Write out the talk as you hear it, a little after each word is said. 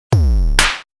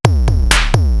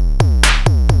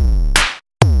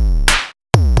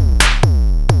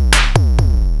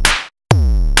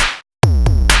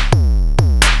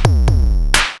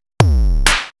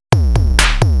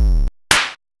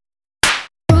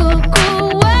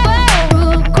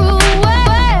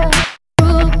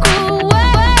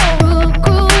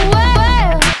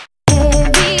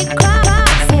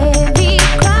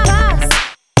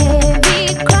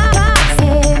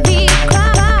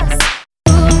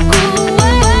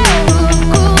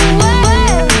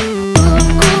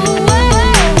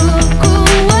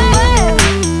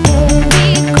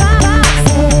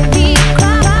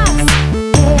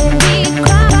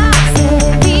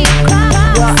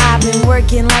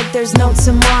like there's no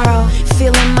tomorrow.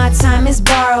 Feeling my time is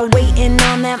borrowed, waiting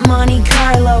on that Monte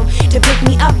Carlo to pick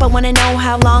me up. I wanna know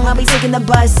how long I'll be taking the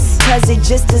bus, cause it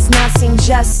just does not seem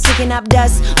just. Kicking up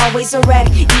dust, always a wreck,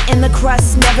 eating the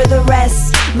crust, never the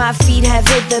rest. My feet have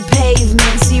hit the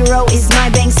pavement, zero is my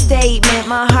bank statement.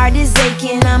 My heart is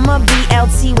aching, I'm a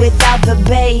BLT without the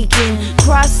bacon.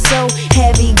 Cross so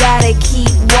heavy, gotta keep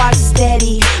walk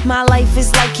steady. My life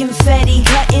is like confetti,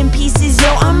 cut in pieces, yo,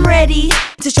 I'm ready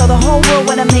to show the whole world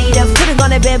what I'm made of. Could've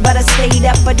gone to bed, but I stayed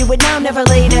up. I do it now, never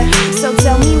later. So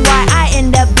tell me why I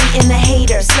end up being the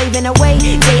hater, slaving away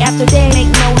day after day,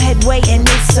 make no headway, and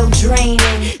it's so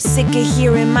draining. Sick of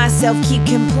hearing myself keep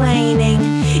complaining.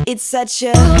 It's such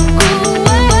a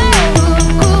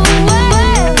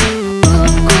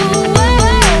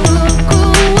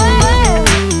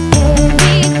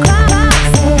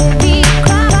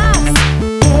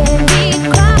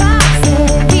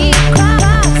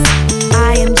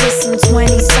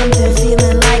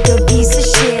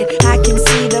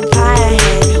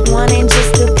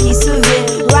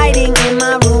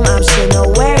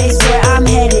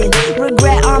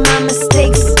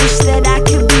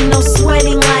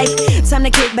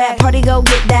party, go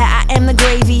get that. I am the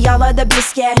gravy, y'all are the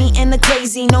biscuit. Me and the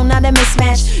crazy, no, not a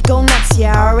mismatch. Go nuts,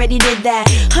 yeah, I already did that.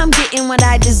 I'm getting what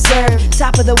I deserve.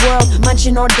 Top of the world,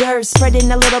 munching hors d'oeuvres,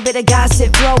 spreading a little bit of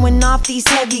gossip, throwing off these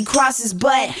heavy crosses.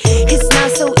 But it's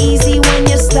not so easy when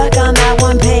you're stuck on that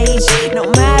one page. No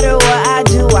matter what I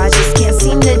do, I just can't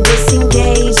seem to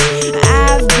disengage.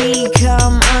 I've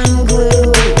become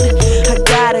unglued. I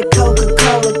got a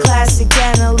Coca-Cola classic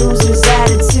and a loser's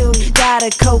attitude. Got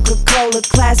a Coca-Cola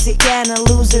classic and a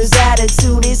loser's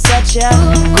attitude. It's such a